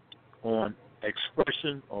on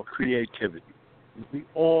expression or creativity. We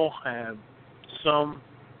all have some.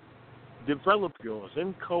 Develop yours,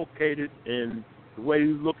 inculcate it in the way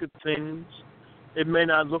you look at things. It may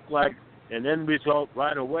not look like an end result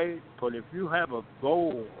right away, but if you have a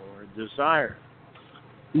goal or a desire,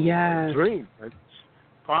 or a dream,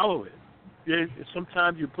 follow it.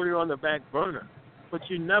 Sometimes you put it on the back burner, but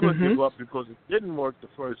you never give up because it didn't work the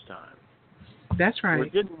first time. That's right. Or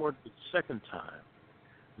it didn't work the second time.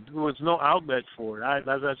 There was no outlet for it. As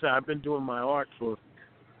I said, I've been doing my art for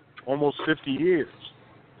almost 50 years.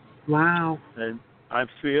 Wow. And I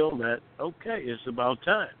feel that, okay, it's about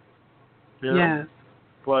time. You know? Yes.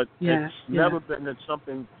 But it's never been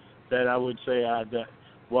something that I would say, I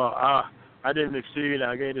didn't succeed.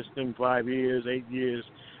 I gave this thing 5 years, 8 years,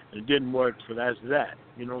 and it didn't work, so that's that.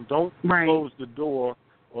 Don't close the door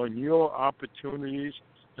on your opportunities,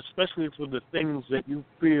 especially for the things that you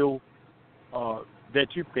feel that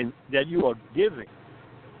you are giving.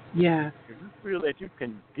 Yeah. If you feel that you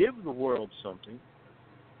can give the world something,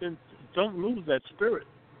 then don't lose that spirit.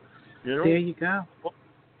 There you go.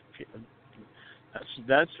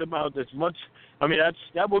 That's about as much. I mean,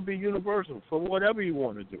 that would be universal for whatever you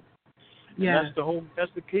want to do. Yeah.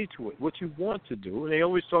 That's the key to it. What you want to do. And they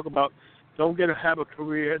always talk about don't have a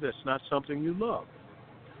career that's not something you love.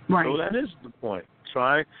 Right. So that is the point.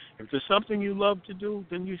 Try. If there's something you love to do,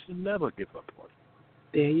 then you should never give up on it.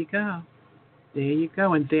 There you go. There you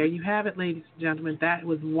go. And there you have it, ladies and gentlemen. That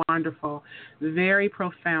was wonderful. Very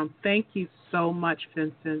profound. Thank you so much,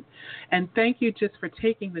 Vincent. And thank you just for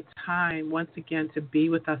taking the time once again to be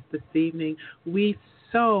with us this evening. We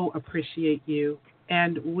so appreciate you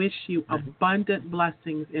and wish you abundant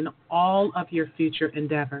blessings in all of your future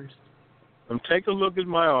endeavors. And take a look at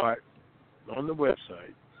my art on the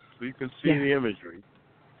website so you can see the imagery.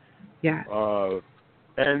 Yeah.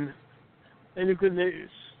 And And you can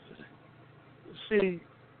see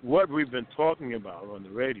what we've been talking about on the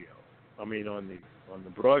radio. I mean, on the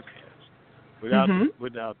broadcast,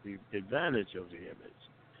 without the advantage of the image.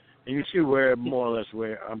 And you see where more or less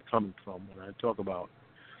where I'm coming from when I talk about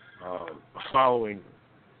following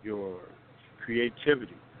your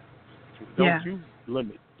creativity. Don't you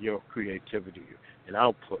limit your creativity and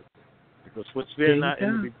output, because what's there not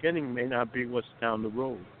in the beginning may not be what's down the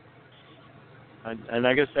road. And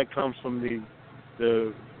I guess that comes from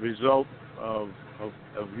the result of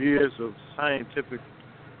years of scientific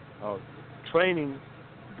training,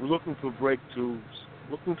 looking for breakthroughs,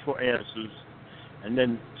 looking for answers, and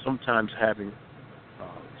then sometimes having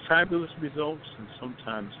fabulous results and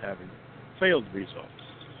sometimes having failed results.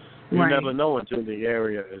 You never know until the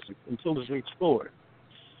area until it's explored.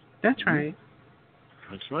 That's right.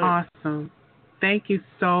 That's right. Awesome. Thank you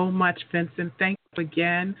so much, Vincent. Thank you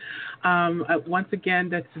again. Once again,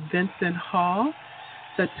 that's Vincent Hall,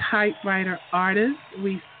 the typewriter artist.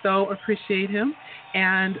 We so appreciate him.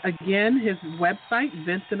 And again, his website,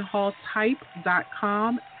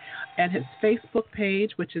 vincenthalltype.com, and his Facebook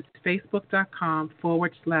page, which is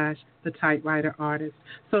facebook.com/the typewriter artist.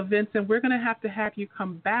 So, Vincent, we're going to have you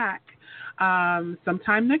come back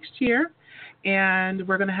sometime next year, and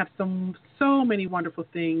we're going to have so many wonderful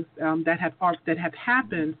things that have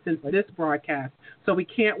happened since this broadcast. So we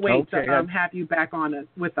can't wait to have you back on it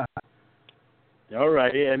with us. All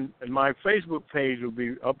right, and my Facebook page will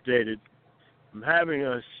be updated. I'm having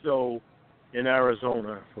a show in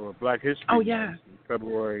Arizona for Black History Month in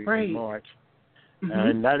February and March.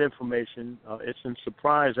 And that information, it's in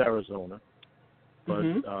Surprise, Arizona. But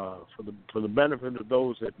for the benefit of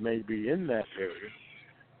those that may be in that area,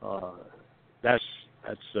 that's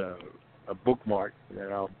a bookmark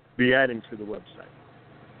that I'll be adding to the website.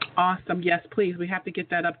 Awesome. Yes, please. We have to get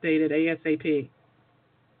that updated ASAP.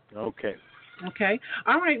 Okay. Okay.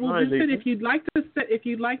 All right. Well, Vincent, Lisa, if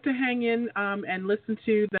you'd like to hang in and listen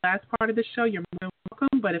to the last part of the show, you're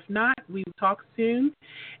welcome. But if not, we will talk soon.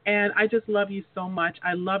 And I just love you so much.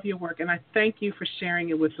 I love your work, and I thank you for sharing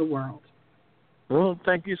it with the world. Well,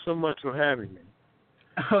 thank you so much for having me.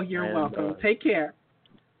 Oh, you're welcome. Take care.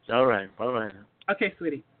 All right. Bye-bye. Okay,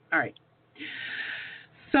 sweetie. All right.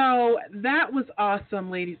 So that was awesome,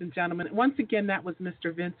 ladies and gentlemen. Once again, that was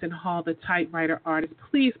Mr. Vincent Hall, the typewriter artist.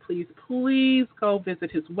 Please, please, please go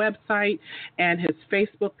visit his website and his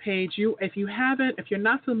Facebook page. If you're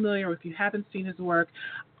not familiar or if you haven't seen his work,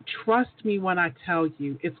 trust me when I tell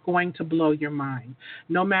you, it's going to blow your mind.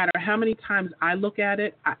 No matter how many times I look at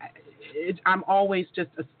it, I'm always just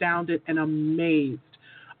astounded and amazed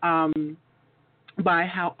by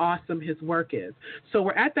how awesome his work is. So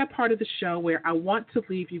we're at that part of the show where I want to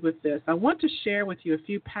leave you with this. I want to share with you a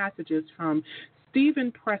few passages from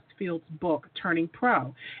Stephen Pressfield's book, Turning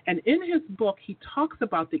Pro. And in his book, he talks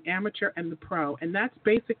about the amateur and the pro. And that's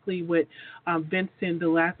basically what Vincent, the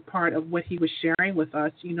last part of what he was sharing with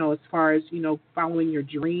us, as far as, following your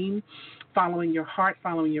dream, following your heart,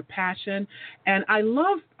 following your passion. And I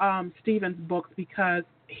love Stephen's books because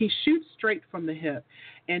he shoots straight from the hip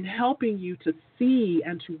and helping you to see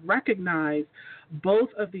and to recognize both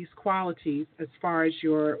of these qualities as far as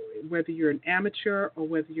whether you're an amateur or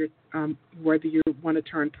whether you want to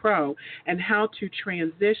turn pro, and how to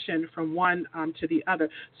transition from one to the other.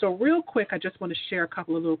 So real quick, I just want to share a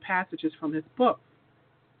couple of little passages from his book.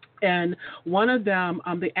 And one of them,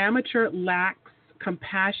 the amateur lacks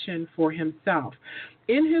compassion for himself.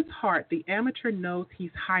 In his heart, the amateur knows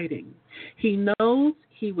he's hiding. He knows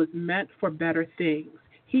he was meant for better things.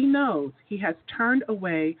 He knows he has turned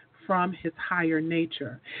away from his higher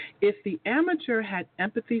nature. If the amateur had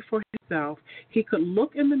empathy for himself, he could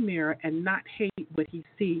look in the mirror and not hate what he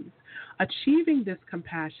sees. Achieving this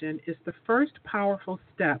compassion is the first powerful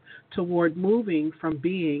step toward moving from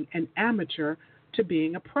being an amateur to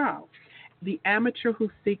being a pro. The amateur who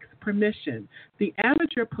seeks permission. The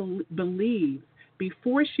amateur believes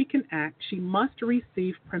before she can act, she must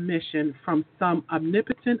receive permission from some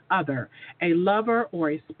omnipotent other, a lover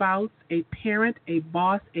or a spouse, a parent, a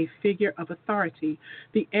boss, a figure of authority.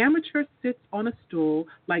 The amateur sits on a stool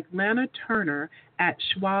like Lana Turner at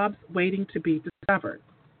Schwab's waiting to be discovered.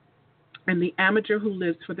 And the amateur who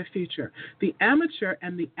lives for the future. The amateur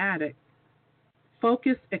and the addict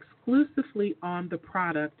focus exclusively on the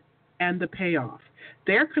product and the payoff.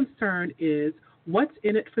 Their concern is what's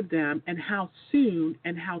in it for them, and how soon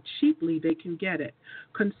and how cheaply they can get it.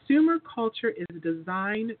 Consumer culture is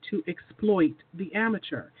designed to exploit the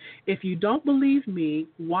amateur. If you don't believe me,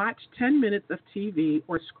 watch 10 minutes of TV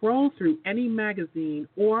or scroll through any magazine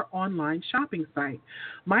or online shopping site.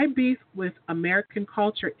 My beef with American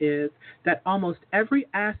culture is that almost every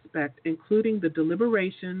aspect, including the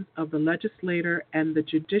deliberations of the legislature and the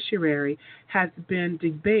judiciary, has been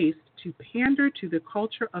debased to pander to the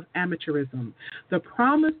culture of amateurism. The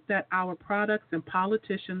promise that our products and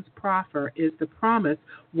politicians proffer is the promise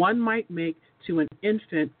one might make to an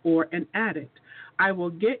infant or an addict. I will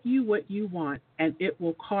get you what you want, and it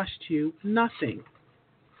will cost you nothing.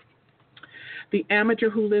 The amateur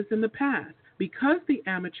who lives in the past. Because the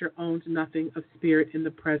amateur owns nothing of spirit in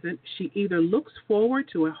the present, she either looks forward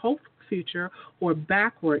to a hopeful future or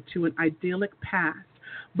backward to an idyllic past.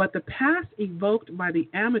 But the past evoked by the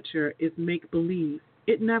amateur is make-believe.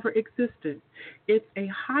 It never existed. It's a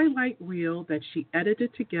highlight reel that she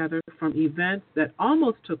edited together from events that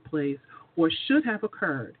almost took place or should have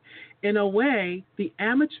occurred. In a way, the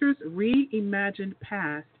amateur's reimagined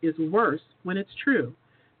past is worse when it's true,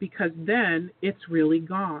 because then it's really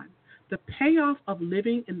gone. The payoff of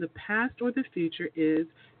living in the past or the future is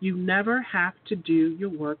you never have to do your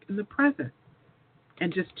work in the present.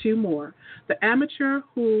 And just two more. The amateur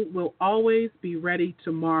who will always be ready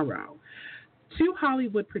tomorrow. Two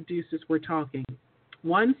Hollywood producers were talking.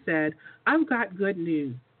 One said, I've got good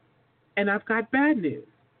news, and I've got bad news.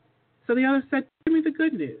 So the other said, give me the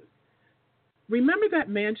good news. Remember that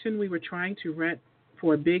mansion we were trying to rent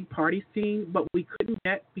for a big party scene, but we couldn't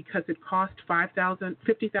get because it cost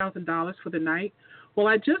 $50,000 for the night? Well,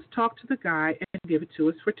 I just talked to the guy and give it to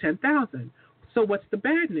us for $10,000. So what's the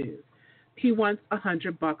bad news? He wants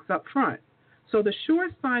 $100 up front. So the sure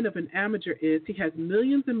sign of an amateur is he has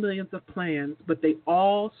millions and millions of plans, but they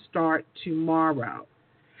all start tomorrow.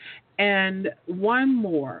 And one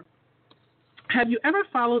more. Have you ever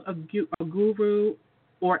followed a guru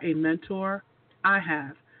or a mentor? I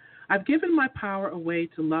have. I've given my power away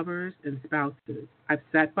to lovers and spouses. I've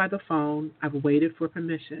sat by the phone. I've waited for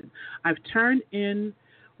permission. I've turned in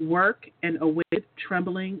work and awaited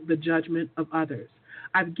trembling the judgment of others.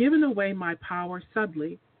 I've given away my power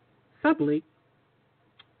subtly,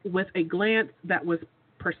 with a glance that was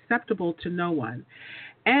perceptible to no one.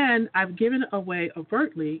 And I've given away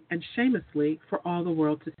overtly and shamelessly for all the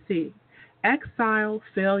world to see. Exile,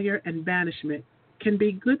 failure, and banishment can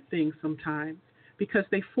be good things sometimes because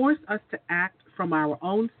they force us to act from our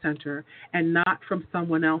own center and not from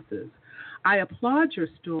someone else's. I applaud your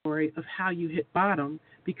story of how you hit bottom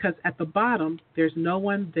because at the bottom, there's no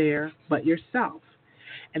one there but yourself.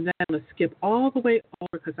 And then I'm going to skip all the way over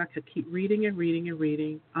because I could keep reading and reading and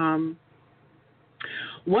reading.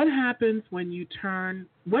 What happens when we turn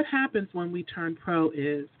pro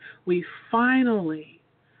is we finally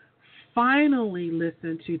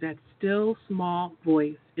listen to that still small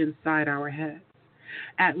voice inside our heads.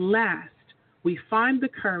 At last, we find the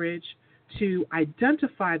courage to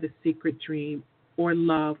identify the secret dream or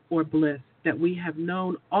love or bliss that we have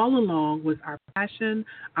known all along was our passion,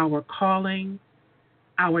 our calling,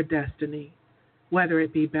 our destiny, whether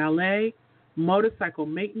it be ballet, motorcycle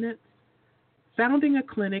maintenance, founding a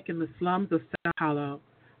clinic in the slums of Sao Paulo.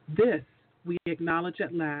 This, we acknowledge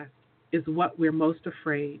at last, is what we're most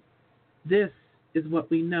afraid. This is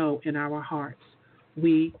what we know in our hearts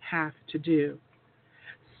we have to do.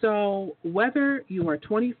 So whether you are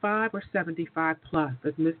 25 or 75 plus,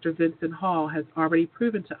 as Mr. Vincent Hall has already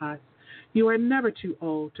proven to us, you are never too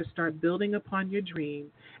old to start building upon your dream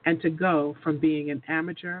and to go from being an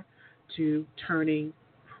amateur to turning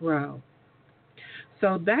pro.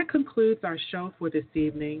 So that concludes our show for this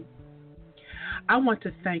evening. I want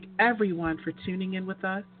to thank everyone for tuning in with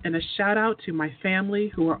us, and a shout out to my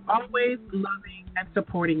family who are always loving and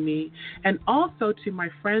supporting me, and also to my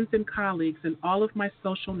friends and colleagues in all of my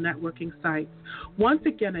social networking sites. Once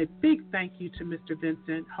again, a big thank you to Mr.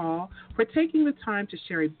 Vincent Hall for taking the time to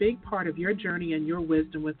share a big part of your journey and your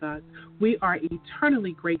wisdom with us. We are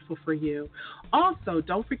eternally grateful for you. Also,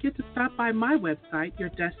 don't forget to stop by my website,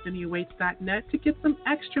 yourdestinyawaits.net, to get some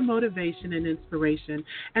extra motivation and inspiration,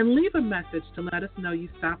 and leave a message to let us know you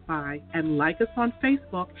stopped by, and like us on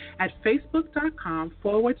Facebook at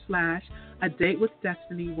facebook.com/A Date with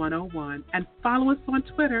Destiny 101, and follow us on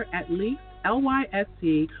Twitter at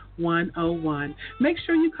LYSC 101. Make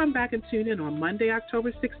sure you come back and tune in on Monday,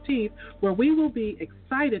 October 16th, where we will be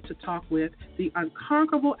excited to talk with the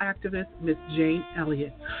unconquerable activist, Miss Jane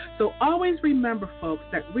Elliott. So always remember, folks,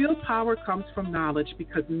 that real power comes from knowledge,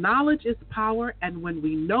 because knowledge is power, and when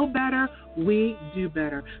we know better, we do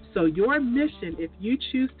better. So your mission, if you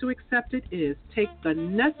choose to accept it, is take the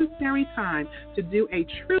necessary time to do a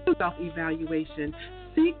true self-evaluation.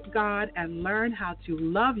 Seek God and learn how to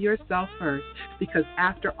love yourself first, because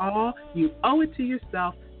after all, you owe it to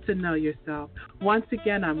yourself to know yourself. Once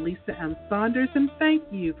again, I'm Lisa M. Saunders, and thank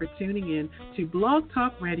you for tuning in to Blog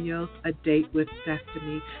Talk Radio's A Date with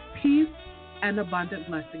Destiny. Peace and abundant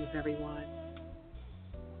blessings, everyone.